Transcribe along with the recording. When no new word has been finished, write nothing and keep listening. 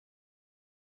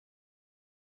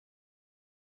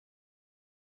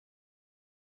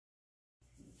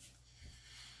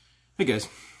Hey guys,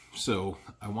 so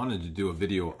I wanted to do a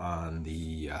video on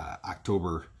the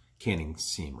Oktober canning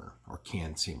seamer, or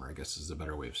canned seamer, I guess is a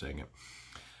better way of saying it.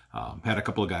 Had a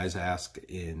couple of guys ask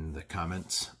in the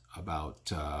comments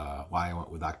about why I went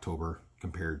with Oktober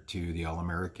compared to the All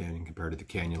American, compared to the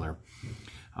Cannular.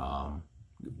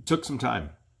 Took some time,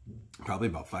 probably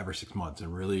about 5 or 6 months,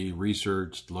 and really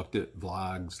researched, looked at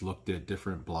vlogs, looked at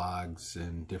different blogs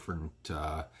and different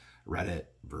Reddit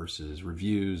versus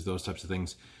reviews, those types of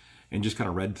things, and just kind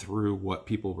of read through what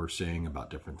people were saying about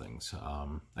different things.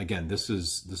 Again, this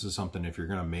is something, if you're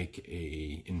going to make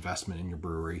a investment in your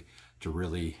brewery to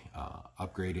really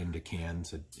upgrade into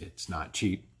cans, it's not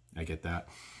cheap. I get that.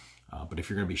 But if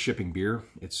you're going to be shipping beer,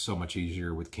 it's so much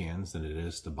easier with cans than it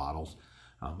is the bottles.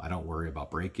 I don't worry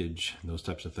about breakage, those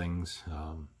types of things.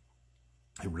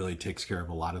 It really takes care of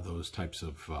a lot of those types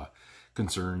of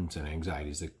concerns and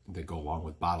anxieties that go along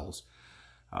with bottles.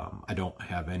 I don't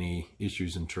have any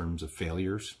issues in terms of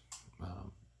failures.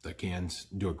 The cans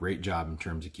do a great job in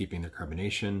terms of keeping their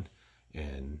carbonation,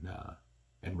 and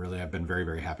really I've been very,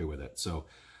 very happy with it. So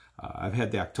I've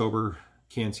had the Oktober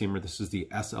can seamer. This is the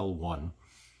SL1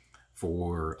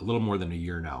 for a little more than a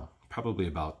year now, probably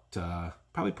about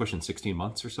probably pushing 16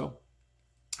 months or so.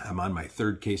 I'm on my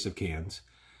third case of cans.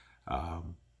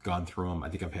 Gone through them. I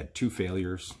think I've had 2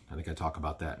 failures. I think I talk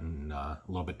about that in a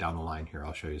little bit down the line here.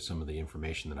 I'll show you some of the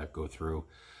information that I've go through.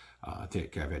 I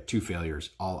think I've had 2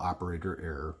 failures, all operator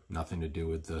error, nothing to do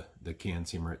with the can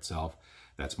seamer itself.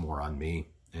 That's more on me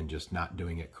and just not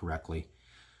doing it correctly.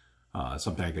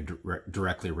 Something I could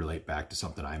directly relate back to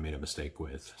something I made a mistake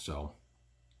with. So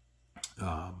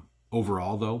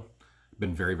overall though, I've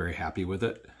been very, very happy with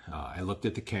it. I looked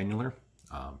at the Cannular.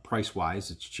 Price-wise,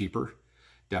 it's cheaper.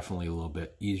 Definitely a little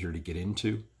bit easier to get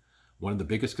into. One of the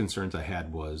biggest concerns I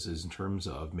had is in terms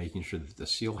of making sure that the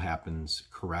seal happens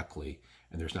correctly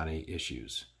and there's not any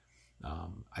issues.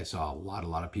 I saw a lot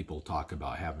of people talk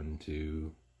about having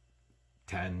to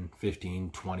 10, 15,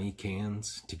 20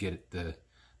 cans to get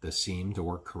the seam to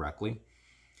work correctly.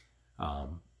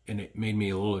 And it made me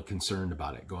a little concerned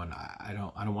about it, going, I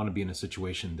don't want to be in a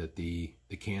situation that the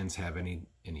cans have any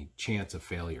chance of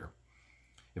failure.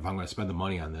 If I'm going to spend the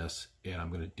money on this and I'm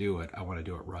going to do it, I want to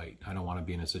do it right. I don't want to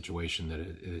be in a situation that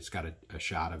it's got a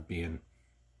shot of being,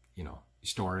 you know,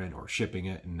 storing it or shipping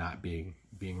it and not being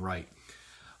right.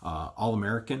 All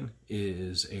American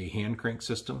is a hand crank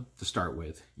system to start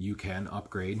with. You can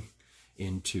upgrade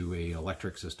into a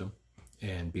electric system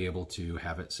and be able to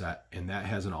have it set, and that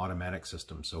has an automatic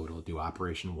system, so it'll do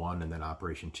operation 1 and then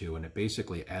operation 2, and it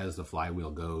basically, as the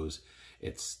flywheel goes,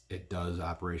 it does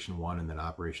operation 1 and then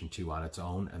operation 2 on its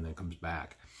own and then comes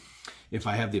back. If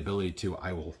I have the ability to,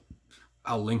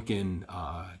 I'll link in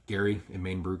Gary, a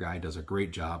Maine Brew Guy, does a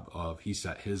great job of, he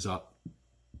set his up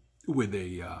with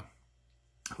an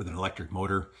electric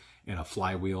motor and a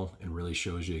flywheel, and really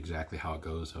shows you exactly how it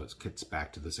goes, how it gets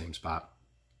back to the same spot.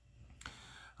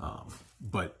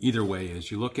 But either way,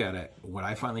 as you look at it, what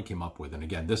I finally came up with, and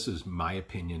again, this is my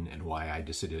opinion and why I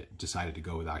decided to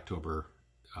go with Oktober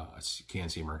can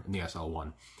seamer and the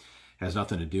SL1, has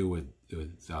nothing to do with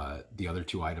the other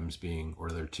 2 items being, or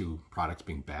the other 2 products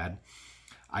being bad.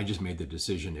 I just made the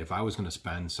decision, if I was going to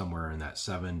spend somewhere in that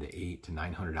 $700 to $800 to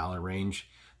 $900 range,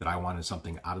 that I wanted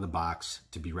something out of the box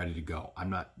to be ready to go.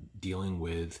 I'm not dealing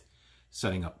with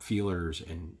setting up feelers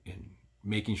and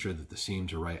making sure that the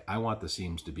seams are right. I want the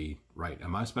seams to be right.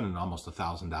 Am I spending almost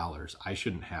 $1,000? I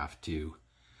shouldn't have to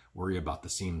worry about the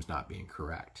seams not being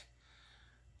correct.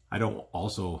 I don't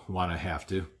also want to have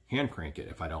to hand crank it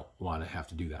if I don't want to have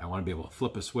to do that. I want to be able to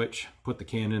flip a switch, put the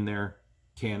can in there,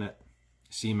 can it,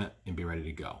 seam it, and be ready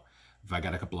to go. If I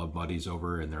got a couple of buddies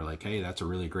over and they're like, hey, that's a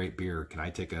really great beer, can I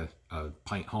take a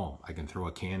pint home? I can throw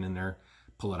a can in there,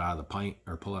 pull it out of the pint,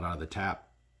 or pull it out of the tap,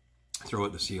 throw it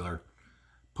in the sealer,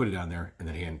 put it on there, and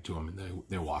then hand it to them, and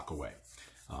they walk away.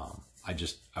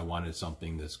 I wanted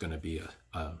something that's going to be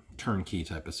a turnkey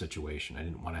type of situation. I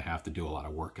didn't want to have to do a lot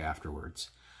of work afterwards.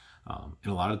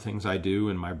 And a lot of things I do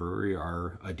in my brewery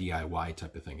are a DIY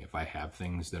type of thing. If I have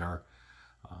things that are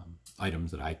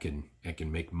items that I can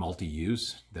make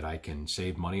multi-use, that I can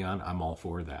save money on, I'm all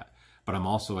for that. But I'm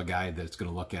also a guy that's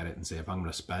going to look at it and say, if I'm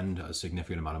going to spend a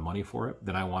significant amount of money for it,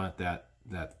 then I want that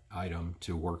item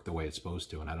to work the way it's supposed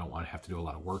to, and I don't want to have to do a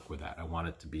lot of work with that. I want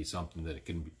it to be something that it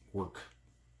can work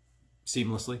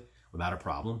seamlessly without a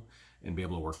problem and be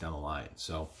able to work down the line.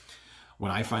 So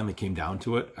when I finally came down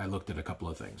to it, I looked at a couple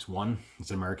of things. One,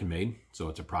 it's American made, so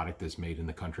it's a product that's made in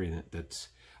the country, that's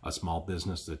a small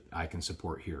business that I can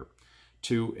support here.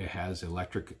 2, it has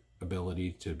electric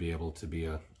ability to be able to be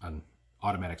an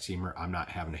automatic seamer. I'm not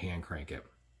having to hand crank it.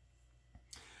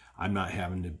 I'm not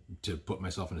having to put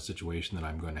myself in a situation that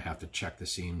I'm going to have to check the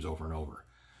seams over and over.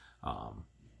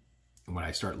 When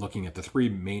I start looking at the three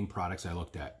main products I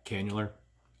looked at, Cannular,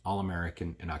 All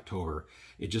American, and Oktober,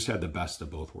 it just had the best of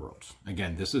both worlds.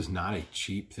 Again, this is not a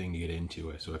cheap thing to get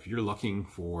into. So if you're looking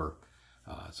for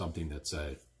something that's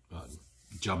a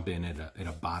jump in at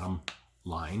a bottom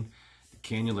line,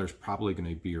 Cannular is probably going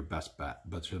to be your best bet.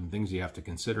 But some things you have to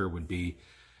consider would be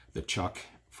the chuck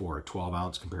for a 12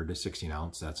 ounce compared to 16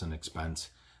 ounce. That's an expense.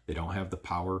 They don't have the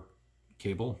power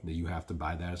cable, that you have to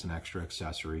buy that as an extra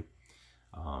accessory.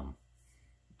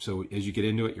 So as you get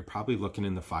into it, you're probably looking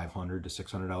in the $500 to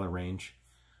 $600 range.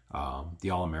 The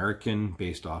All American,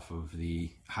 based off of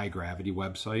the High Gravity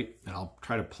website, and I'll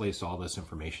try to place all this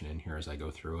information in here as I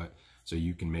go through it, so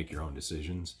you can make your own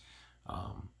decisions.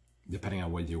 Depending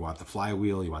on whether you want the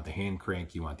flywheel, you want the hand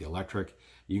crank, you want the electric,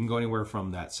 you can go anywhere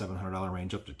from that $700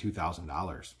 range up to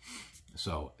 $2,000.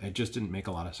 So it just didn't make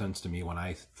a lot of sense to me when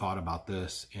I thought about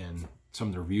this, and some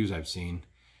of the reviews I've seen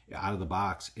out of the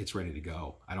box, it's ready to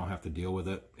go. I don't have to deal with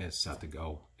it. It's set to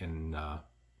go. And,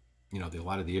 you know, a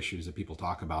lot of the issues that people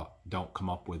talk about don't come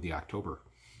up with the Oktober.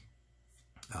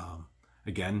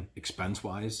 Again,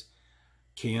 expense-wise,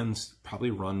 cans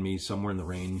probably run me somewhere in the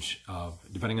range of,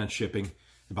 depending on shipping,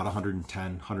 about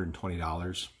 $110,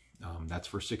 $120. That's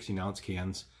for 16-ounce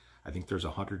cans. I think there's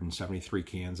 173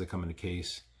 cans that come in a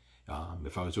case.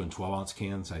 If I was doing 12-ounce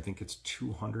cans, I think it's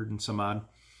 200 and some odd.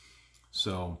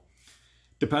 So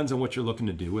depends on what you're looking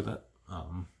to do with it.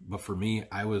 But for me,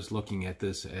 I was looking at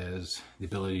this as the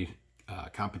ability,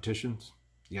 competitions,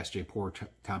 the SJ Pour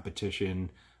competition,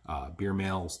 beer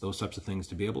mails, those types of things,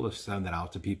 to be able to send that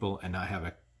out to people and not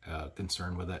have a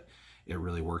concern with it. It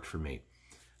really worked for me.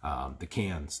 The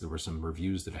cans, there were some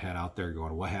reviews that I had out there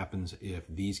going, what happens if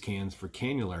these cans for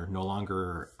Cannular no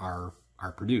longer are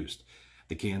produced?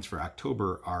 The cans for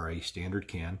Oktober are a standard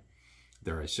can.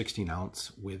 They're a 16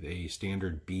 ounce with a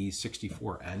standard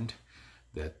B64 end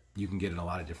that you can get in a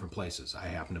lot of different places. I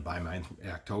happen to buy mine from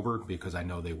Oktober because I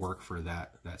know they work for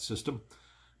that system,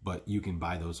 but you can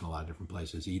buy those in a lot of different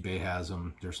places. eBay has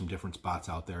them. There's some different spots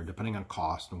out there. Depending on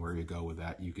cost and where you go with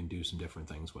that, you can do some different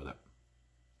things with it.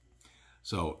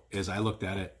 So as I looked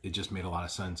at it, it just made a lot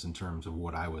of sense in terms of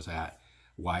what I was at,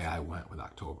 why I went with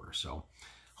Oktober. So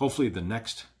hopefully the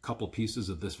next couple pieces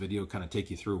of this video kind of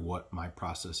take you through what my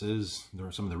process is. There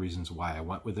are some of the reasons why I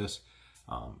went with this,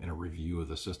 and a review of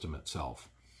the system itself.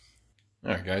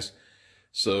 All right, guys.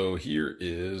 So here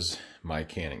is my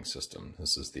canning system.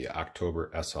 This is the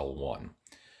Oktober SL1.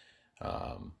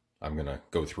 I'm going to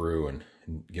go through and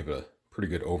give a pretty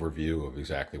good overview of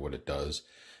exactly what it does,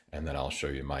 and then I'll show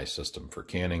you my system for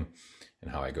canning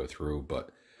and how I go through. But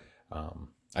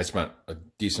I spent a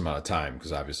decent amount of time,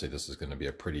 because obviously this is going to be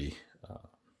a pretty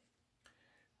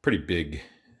big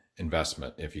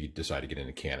investment if you decide to get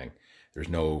into canning. There's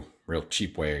no real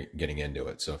cheap way getting into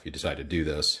it. So if you decide to do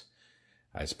this,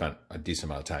 I spent a decent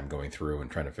amount of time going through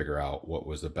and trying to figure out what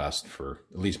was the best for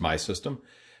at least my system.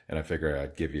 And I figured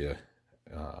I'd give you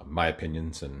my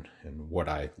opinions and what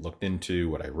I looked into,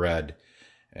 what I read,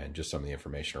 and just some of the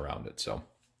information around it. So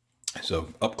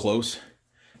up close,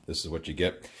 this is what you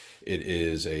get. It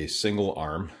is a single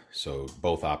arm, so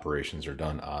both operations are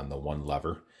done on the one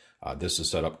lever. This is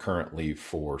set up currently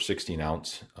for 16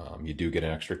 ounce. You do get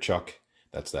an extra chuck.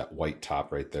 That's that white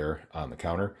top right there on the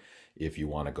counter. If you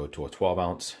want to go to a 12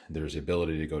 ounce, there's the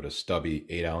ability to go to stubby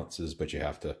 8 ounces, but you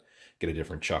have to get a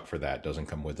different chuck for that. It doesn't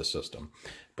come with the system.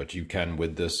 But you can,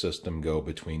 with this system, go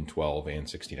between 12 and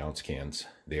 16 ounce cans.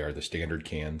 They are the standard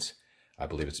cans. I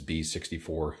believe it's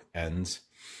B64 ends,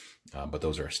 but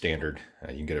those are standard.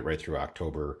 You can get it right through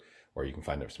Oktober, or you can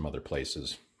find it some other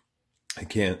places.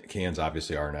 Cans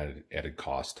obviously are an added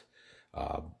cost,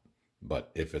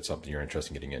 but if it's something you're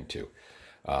interested in getting into.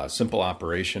 Simple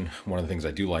operation. One of the things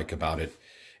I do like about it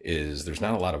is there's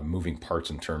not a lot of moving parts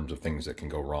in terms of things that can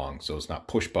go wrong. So it's not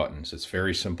push buttons. It's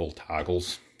very simple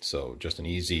toggles. So just an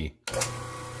easy,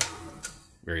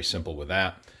 very simple with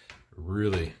that.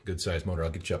 Really good size motor. I'll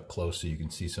get you up close so you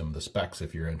can see some of the specs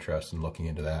if you're interested in looking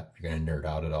into that. If you're going to nerd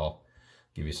out at all,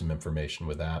 give you some information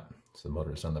with that. So the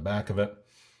motor is on the back of it.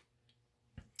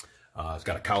 It's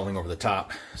got a cowling over the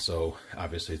top, so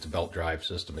obviously it's a belt drive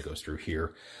system that goes through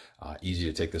here. Easy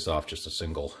to take this off, just a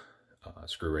single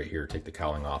screw right here, take the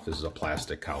cowling off. This is a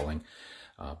plastic cowling,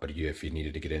 but if you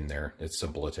needed to get in there, it's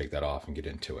simple to take that off and get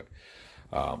into it.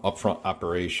 Upfront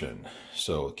operation,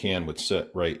 so the can would sit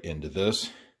right into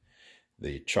this.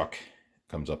 The chuck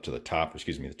comes up to the top.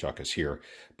 Excuse me, the chuck is here,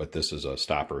 but this is a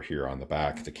stopper here on the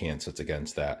back. The can sits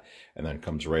against that and then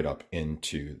comes right up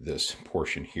into this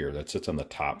portion here that sits on the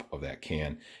top of that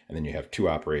can. And then you have two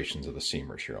operations of the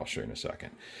seamers here. I'll show you in a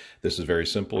second. This is very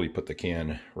simple. You put the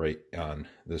can right on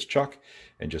this chuck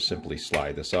and just simply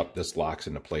slide this up. This locks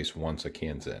into place once a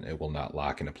can's in. It will not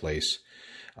lock into place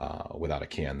without a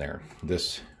can there.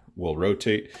 This will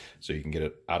rotate so you can get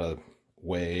it out of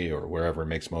way or wherever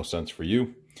makes most sense for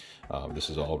you. This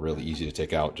is all really easy to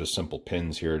take out, just simple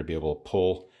pins here to be able to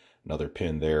pull. Another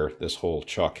pin there. This whole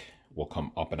chuck will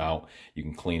come up and out. You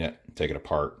can clean it, take it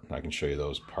apart. I can show you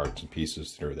those parts and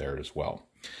pieces that are there as well.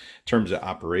 In terms of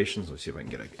operations, let's see if I can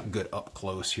get a good up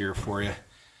close here for you.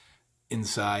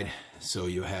 Inside, so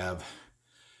you have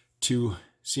two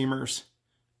seamers.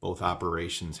 Both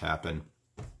operations happen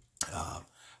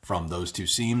from those two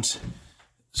seams.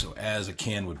 So as a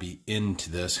can would be into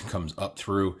this, comes up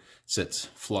through, sits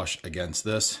flush against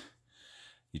this.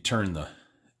 You turn the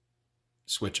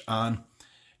switch on.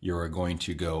 You're going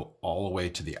to go all the way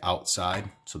to the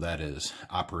outside. So that is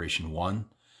operation 1.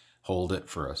 Hold it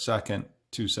for a second,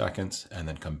 2 seconds, and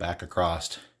then come back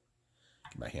across.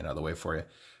 Get my hand out of the way for you.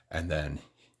 And then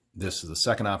this is the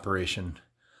second operation.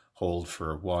 Hold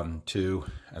for 1, 2,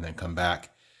 and then come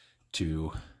back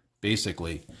to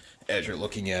basically, as you're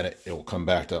looking at it, it will come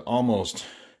back to almost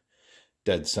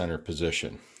dead center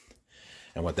position.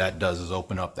 And what that does is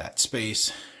open up that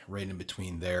space right in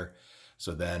between there.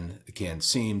 So then the can's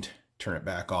seamed, turn it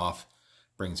back off,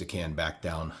 brings the can back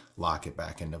down, lock it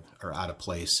back into or out of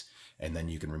place, and then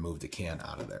you can remove the can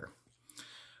out of there.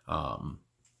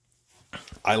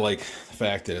 I like the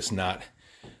fact that it's not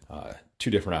two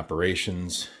different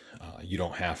operations. You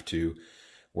don't have to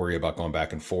worry about going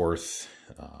back and forth.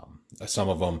 Some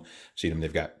of them, see them,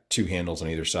 they've got two handles on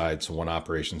either side. So one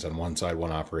operation's on one side,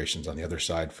 one operation's on the other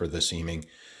side for the seaming.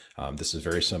 This is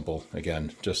very simple.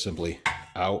 Again, just simply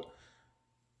out,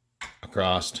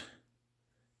 across,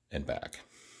 and back.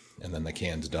 And then the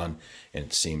can's done and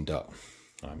it's seamed up.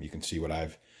 You can see what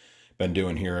I've been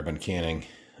doing here. I've been canning.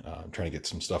 I'm trying to get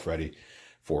some stuff ready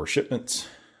for shipments.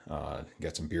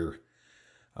 Got some beer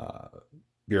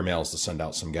mails to send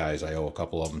out some guys. I owe a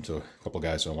couple of them to a couple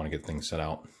guys, so I want to get things sent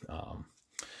out.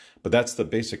 But that's the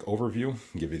basic overview.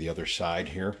 I'll give you the other side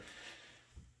here.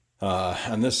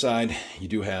 On this side, you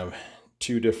do have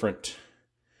two different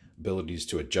abilities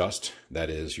to adjust.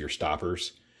 That is your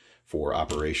stoppers for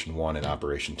operation 1 and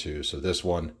operation 2. So this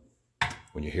one,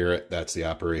 when you hear it, that's the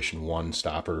operation 1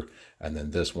 stopper. And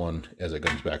then this one, as it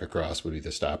comes back across, would be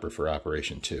the stopper for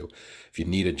operation 2. If you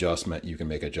need adjustment, you can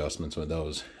make adjustments with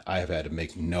those. I have had to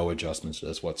make no adjustments to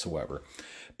this whatsoever.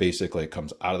 Basically, it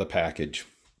comes out of the package.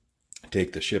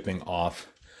 Take the shipping off.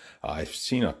 I've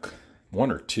seen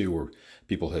one or two where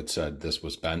people had said this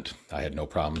was bent. I had no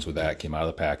problems with that. Came out of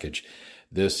the package.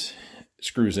 This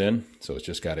screws in, so it's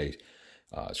just got a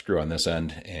screw on this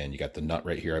end, and you got the nut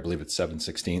right here. I believe it's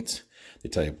 7/16. They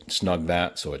tell you snug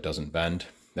that so it doesn't bend.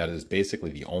 That is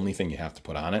basically the only thing you have to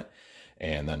put on it,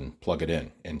 and then plug it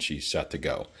in, and she's set to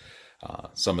go.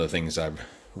 Some of the things I've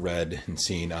read and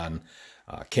seen on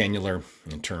Cannular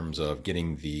in terms of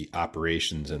getting the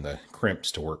operations and the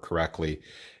crimps to work correctly,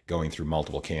 going through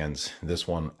multiple cans. This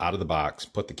one out of the box,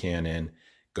 put the can in,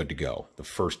 good to go. The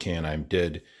first can I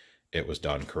did, it was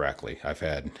done correctly. I've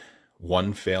had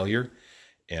one failure,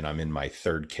 and I'm in my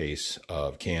third case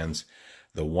of cans.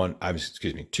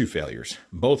 Two failures.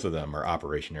 Both of them are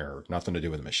operation error, nothing to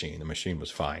do with the machine. The machine was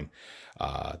fine.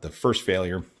 The first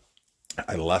failure,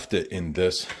 I left it in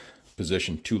this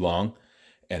position too long,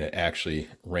 and it actually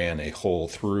ran a hole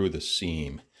through the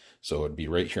seam. So it would be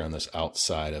right here on this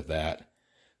outside of that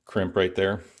crimp right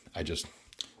there. I just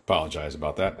apologize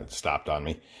about that. It stopped on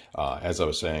me. As I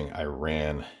was saying, I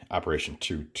ran operation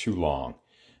 2 too long.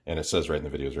 And it says right in the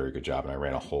video, very good job, and I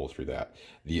ran a hole through that.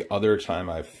 The other time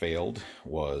I failed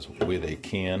was with a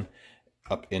can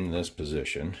up in this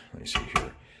position. Let me see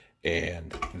here.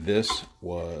 And this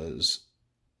was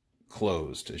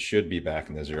closed. It should be back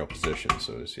in the 0 position.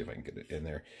 So let's see if I can get it in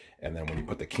there. And then when you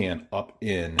put the can up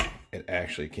in, it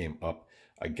actually came up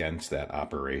against that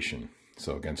operation.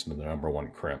 So against the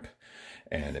 #1 crimp.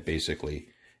 And it basically,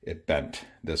 it bent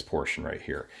this portion right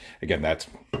here. Again, that's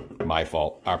my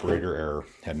fault. Operator error.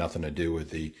 Had nothing to do with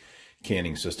the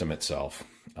canning system itself.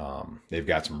 They've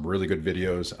got some really good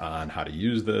videos on how to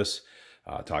use this.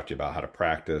 Talk to you about how to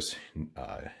practice.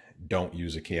 Don't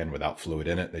use a can without fluid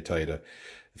in it. They tell you to,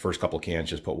 the first couple cans,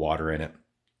 just put water in it,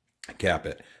 cap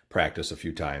it, practice a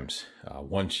few times.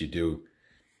 Once you do,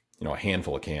 a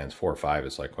handful of cans, 4 or 5,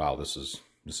 it's like, wow, this is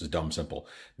dumb simple.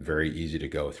 Very easy to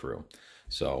go through.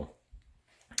 So,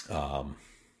 thought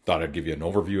I'd give you an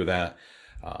overview of that.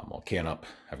 I'll can up.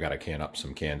 I've got to can up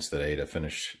some cans today to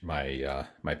finish my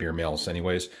my beer mails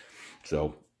anyways.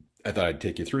 So I thought I'd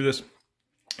take you through this.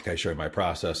 Okay, show you my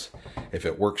process. If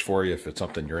it works for you, if it's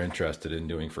something you're interested in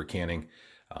doing for canning,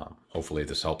 hopefully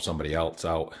this helps somebody else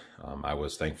out. I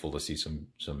was thankful to see some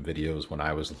videos when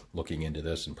I was looking into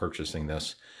this and purchasing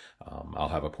this. I'll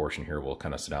have a portion here. We'll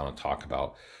kind of sit down and talk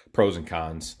about pros and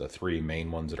cons, the three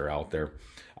main ones that are out there.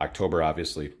 Oktober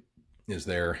obviously is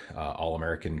there, All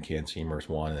American can seamers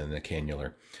one, and the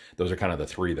Cannular. Those are kind of the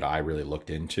three that I really looked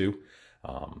into.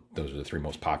 Those are the three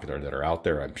most popular that are out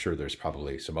there. I'm sure there's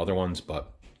probably some other ones,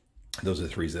 but those are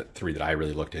the three that I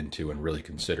really looked into and really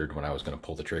considered when I was going to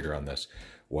pull the trigger on this,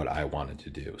 what I wanted to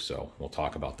do. So we'll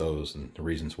talk about those and the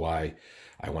reasons why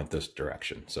I went this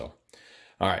direction. So,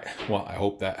 all right. Well, I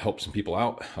hope that helps some people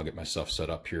out. I'll get my stuff set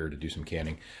up here to do some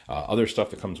canning. Other stuff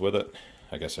that comes with it,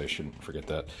 I guess I shouldn't forget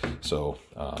that. So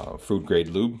food grade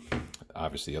lube,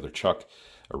 obviously the other Chuck,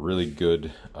 a really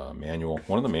good manual.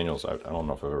 One of the manuals, I don't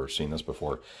know if I've ever seen this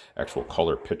before, actual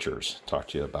color pictures, talk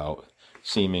to you about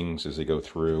seamings as they go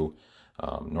through.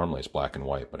 Normally it's black and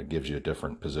white, but it gives you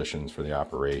different positions for the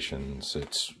operations.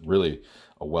 It's really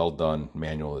a well done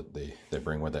manual that they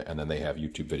bring with it. And then they have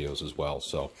YouTube videos as well.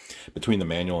 So between the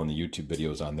manual and the YouTube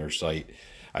videos on their site,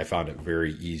 I found it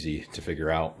very easy to figure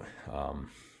out.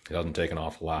 It doesn't take an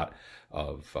awful lot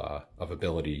of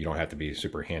ability. You don't have to be a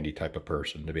super handy type of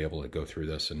person to be able to go through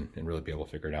this and really be able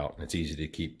to figure it out. And it's easy to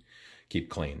keep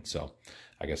clean. So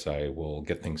I guess I will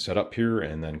get things set up here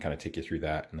and then kind of take you through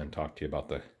that and then talk to you about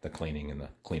the cleaning and the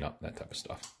cleanup, that type of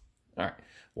stuff. All right,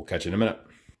 we'll catch you in a minute.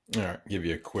 All right, give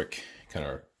you a quick kind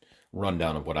of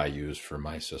rundown of what I use for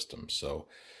my system. So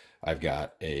I've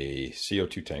got a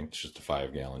CO2 tank, it's just a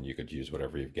 5-gallon. You could use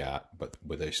whatever you've got, but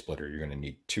with a splitter, you're going to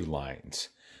need 2 lines.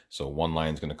 So one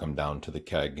line is going to come down to the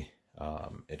keg.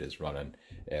 It is running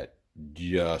at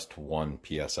just 1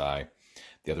 PSI.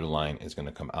 The other line is going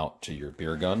to come out to your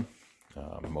beer gun.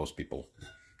 Most people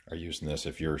are using this.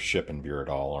 If you're shipping beer at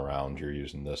all around, you're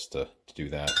using this to do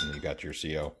that. And then you got your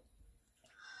CO.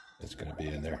 It's going to be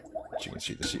in there. But you can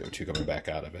see the CO2 coming back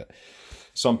out of it.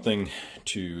 Something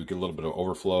to get a little bit of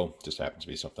overflow. Just happens to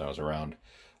be something I was around.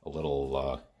 A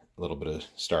little bit of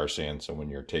star sand. So when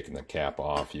you're taking the cap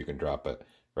off, you can drop it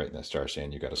right in that star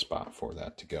sand. You got a spot for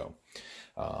that to go.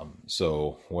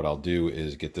 So what I'll do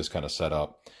is get this kind of set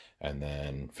up and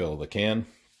then fill the can.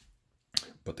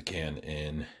 Put the can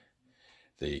in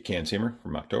the can seamer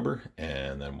from Oktober,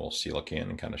 and then we'll seal a can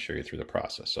and kind of show you through the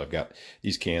process. So I've got,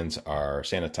 these cans are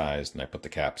sanitized, and I put the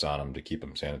caps on them to keep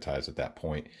them sanitized at that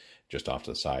point, just off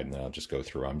to the side, and then I'll just go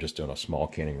through. I'm just doing a small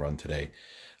canning run today.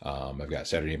 I've got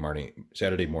Saturday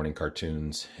morning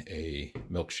cartoons, a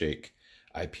milkshake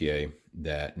IPA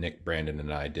that Nick, Brandon,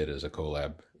 and I did as a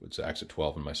collab with Exit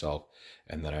 12 and myself,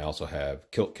 and then I also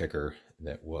have Kilt Kicker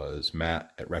that was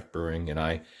Matt at Rec Brewing and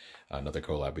I, another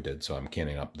collab we did. So I'm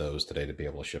canning up those today to be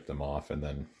able to ship them off, and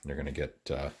then you're going to get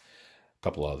a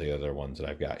couple of the other ones that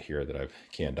I've got here that I've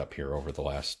canned up here over the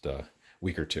last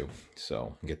week or two.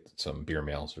 So get some beer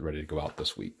mails ready to go out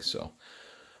this week. So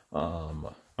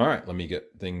all right, let me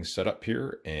get things set up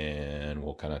here and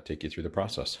we'll kind of take you through the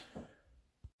process.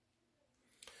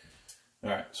 All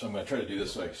right, so I'm going to try to do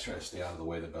this so I can try to stay out of the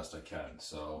way the best I can.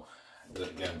 So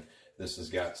again, this has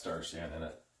got star sand in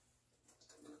it.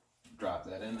 Drop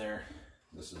that in there.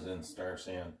 This is in star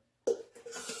sand.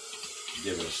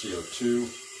 Give it a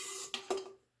CO2.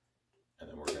 And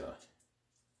then we're going to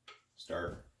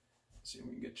start. See if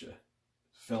we can get you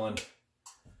filling.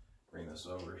 Bring this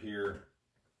over here.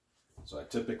 So I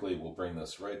typically will bring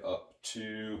this right up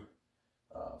to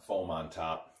foam on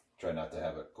top. Try not to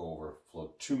have it go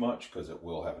overflow too much because it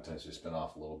will have a tendency to spin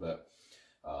off a little bit.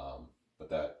 But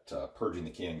that purging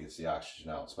the can gets the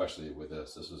oxygen out, especially with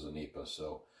this. This is an IPA,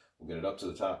 so we'll get it up to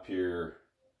the top here,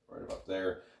 right about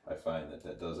there. I find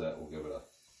that does that. We'll give it a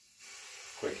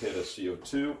quick hit of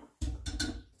CO2.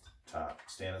 Top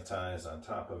sanitized on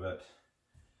top of it.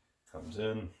 Comes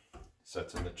in,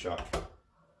 sets in the chuck.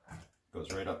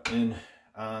 Goes right up in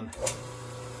on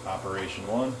operation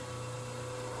 1.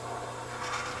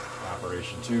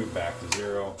 Operation 2, back to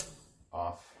 0,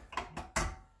 off,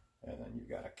 and then you've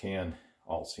got a can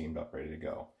all seamed up, ready to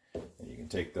go. And you can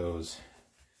take those,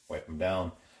 wipe them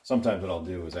down. Sometimes what I'll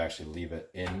do is actually leave it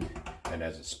in, and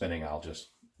as it's spinning, I'll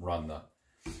just run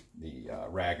the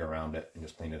rag around it and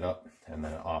just clean it up, and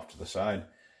then off to the side.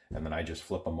 And then I just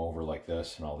flip them over like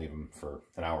this, and I'll leave them for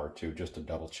an hour or two just to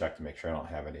double check to make sure I don't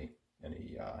have any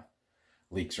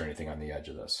leaks or anything on the edge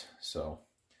of this. So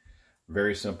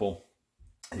very simple.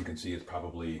 You can see it's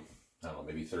probably, I don't know,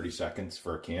 maybe 30 seconds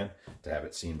for a can to have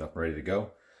it seamed up ready to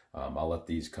go. I'll let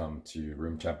these come to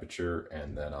room temperature,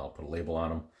 and then I'll put a label on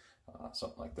them,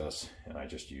 something like this, and I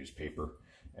just use paper,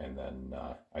 and then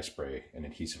I spray an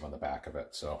adhesive on the back of it.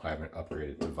 So I haven't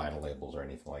upgraded to vinyl labels or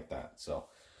anything like that. So,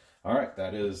 all right,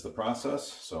 that is the process.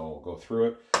 So we'll go through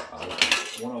it.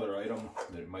 One other item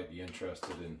that might be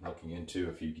interested in looking into,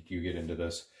 if you get into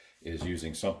this, is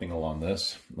using something along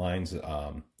this lines.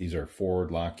 These are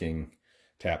forward locking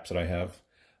taps that I have.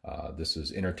 This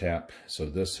is inner tap, so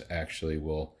this actually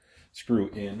will screw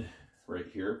in right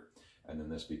here, and then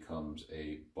this becomes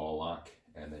a ball lock,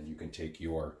 and then you can take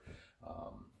your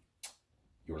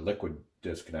liquid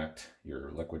disconnect,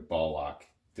 your liquid ball lock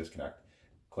disconnect,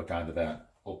 click onto that,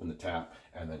 open the tap,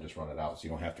 and then just run it out, so you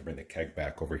don't have to bring the keg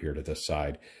back over here to this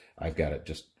side. I've got it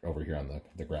just over here on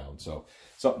the ground. So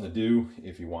something to do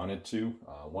if you wanted to.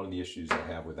 One of the issues I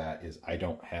have with that is I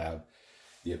don't have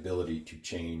the ability to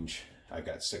change. I've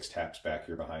got 6 taps back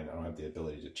here behind. I don't have the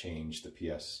ability to change the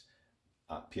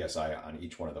PSI on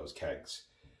each one of those kegs.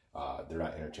 They're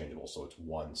not interchangeable, so it's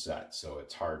one set. So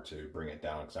it's hard to bring it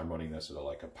down because I'm running this at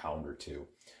like a pound or 2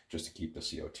 just to keep the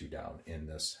CO2 down in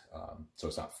this. So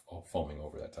it's not foaming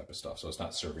over, that type of stuff. So it's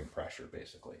not serving pressure,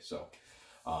 basically. So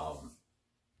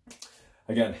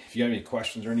again, if you have any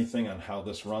questions or anything on how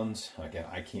this runs, again,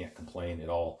 I can't complain at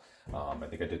all. I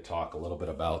think I did talk a little bit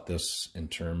about this in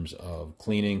terms of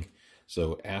cleaning.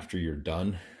 So after you're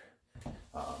done,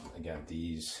 again,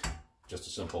 these, just a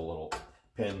simple little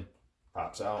pin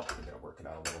pops out. We're going to work it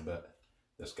out a little bit.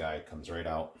 This guy comes right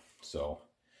out. So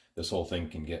this whole thing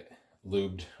can get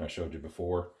lubed. I showed you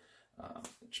before.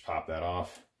 Just pop that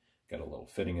off. Got a little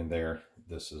fitting in there.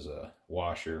 This is a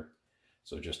washer.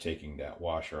 So just taking that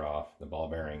washer off, the ball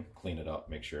bearing, clean it up,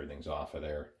 make sure everything's off of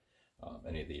there.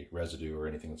 Any of the residue or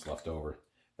anything that's left over,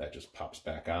 that just pops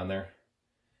back on there.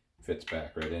 Fits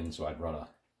back right in. So I'd run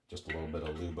just a little bit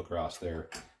of lube across there,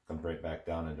 comes right back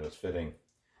down into its fitting.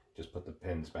 Just put the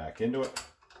pins back into it,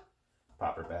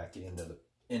 pop her back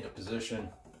into position,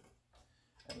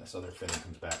 and this other fitting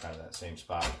comes back onto that same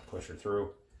spot, push her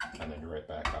through, and then you're right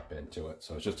back up into it.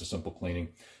 So it's just a simple cleaning.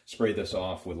 Spray this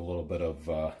off with a little bit of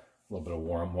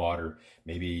warm water,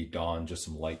 maybe Dawn, just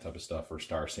some light type of stuff, or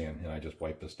Star Sand, and I just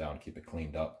wipe this down, keep it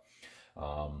cleaned up.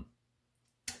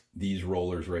 These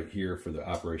rollers right here for the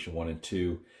operation 1 and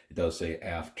 2, it does say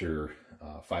after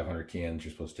 500 cans,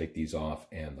 you're supposed to take these off,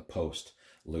 and the post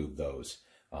lube those.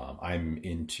 I'm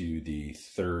into the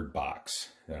 3rd box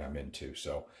that I'm into,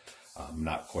 so I'm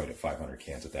not quite at 500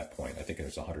 cans at that point. I think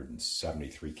there's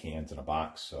 173 cans in a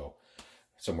box, so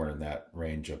somewhere in that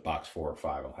range of box 4 or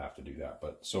 5, I'll have to do that.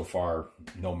 But so far,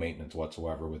 no maintenance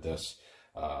whatsoever with this.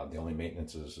 The only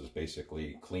maintenance is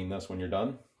basically clean this when you're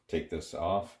done, take this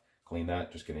off, clean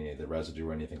that, just get any of the residue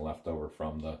or anything left over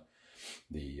from the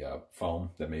foam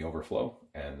that may overflow,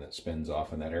 and it spins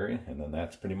off in that area, and then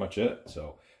that's pretty much it.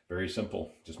 So very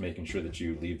simple, just making sure that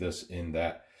you leave this in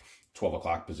that 12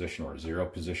 o'clock position, or 0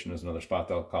 position is another spot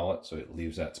they'll call it, so it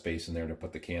leaves that space in there to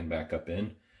put the can back up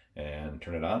in, and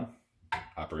turn it on.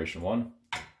 Operation 1,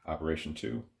 operation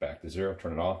 2, back to 0,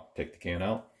 turn it off, take the can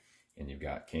out, and you've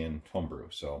got canned homebrew.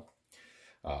 So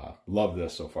love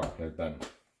this so far. It's been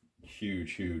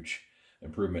huge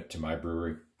improvement to my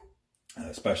brewery,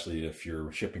 especially if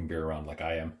you're shipping beer around like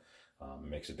I am. It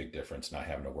makes a big difference not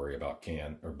having to worry about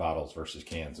bottles versus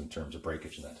cans in terms of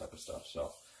breakage and that type of stuff.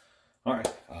 So all right,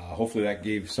 hopefully that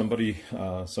gave somebody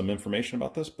some information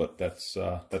about this, but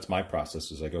that's my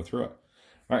process as I go through it.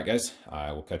 All right, guys,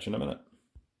 I will catch you in a minute.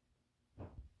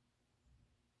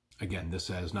 Again, this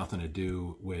has nothing to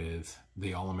do with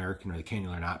the All American or the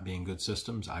Cannular not being good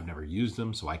systems. I've never used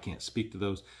them, so I can't speak to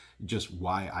those. Just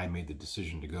why I made the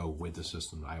decision to go with the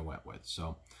system that I went with.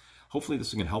 So hopefully this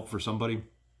is going to help for somebody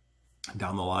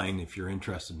down the line if you're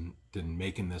interested in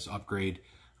making this upgrade,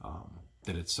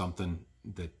 that it's something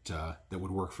that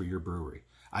would work for your brewery.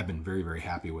 I've been very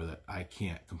happy with it. I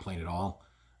can't complain at all.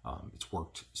 It's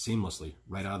worked seamlessly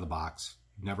right out of the box.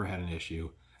 Never had an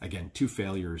issue. Again, 2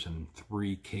 failures and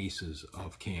 3 cases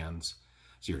of cans.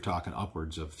 So you're talking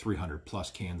upwards of 300 plus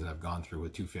cans that I've gone through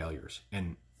with 2 failures.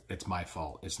 And it's my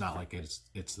fault. It's not like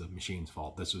it's the machine's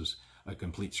fault. This was a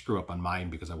complete screw up on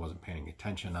mine because I wasn't paying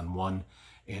attention on one,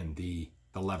 and the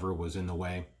lever was in the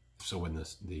way. So when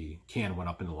the can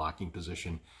went up in the locking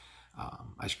position,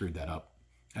 I screwed that up.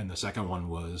 And the second one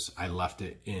was I left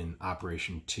it in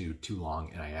operation 2 too long,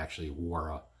 and I actually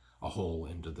wore a hole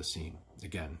into the seam.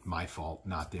 Again, my fault,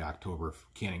 not the Oktober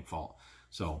canning fault.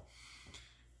 So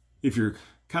if you're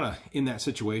kind of in that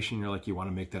situation, you're like, you want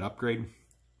to make that upgrade,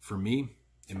 for me,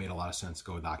 it made a lot of sense to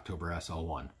go with Oktober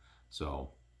SL1.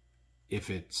 So if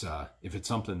it's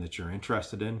something that you're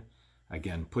interested in,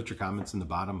 again, put your comments in the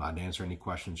bottom. I'd answer any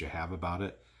questions you have about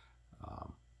it.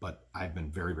 But I've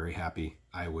been very, very happy.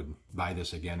 I would buy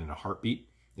this again in a heartbeat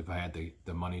if I had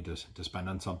the money to spend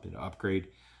on something to upgrade.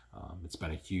 It's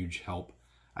been a huge help.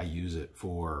 I use it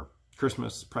for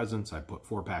Christmas presents. I put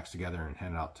 4 packs together and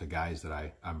hand it out to guys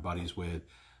that I'm buddies with.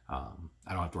 I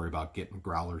don't have to worry about getting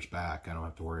growlers back. I don't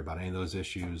have to worry about any of those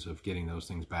issues of getting those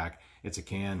things back. It's a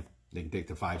can. They can take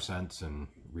the 5 cents and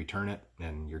return it,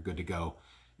 and you're good to go.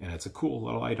 And it's a cool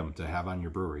little item to have on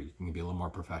your brewery. You can be a little more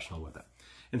professional with it.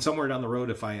 And somewhere down the road,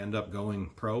 if I end up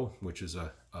going pro, which is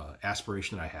a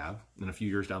aspiration that I have in a few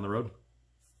years down the road,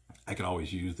 I can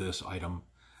always use this item,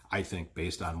 I think,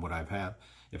 based on what I've had.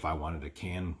 If I wanted to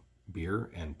can beer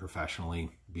and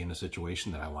professionally be in a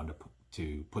situation that I wanted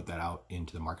to put that out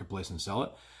into the marketplace and sell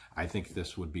it, I think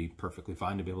this would be perfectly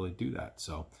fine to be able to do that.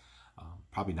 So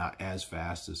probably not as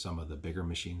fast as some of the bigger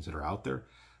machines that are out there,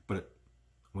 but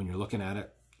when you're looking at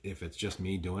it, if it's just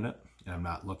me doing it and I'm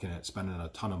not looking at spending a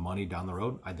ton of money down the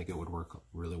road, I think it would work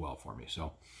really well for me.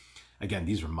 So again,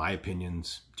 these are my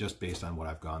opinions just based on what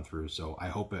I've gone through. So I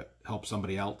hope it helps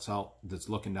somebody else out that's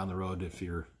looking down the road if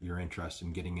you're interested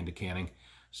in getting into canning.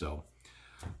 So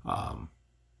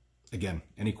again,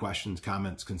 any questions,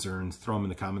 comments, concerns, throw them in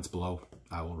the comments below.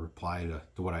 I will reply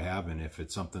to what I have. And if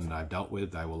it's something that I've dealt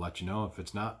with, I will let you know. If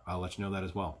it's not, I'll let you know that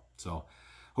as well. So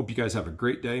hope you guys have a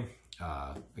great day.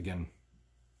 Again,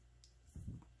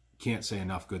 can't say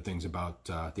enough good things about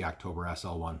the Oktober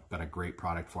SL1. Been a great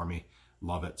product for me.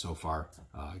 Love it so far.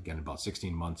 Again, about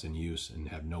 16 months in use and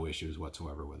have no issues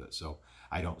whatsoever with it. So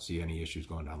I don't see any issues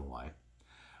going down the line.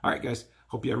 All right, guys.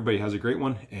 Hope everybody has a great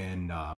one. And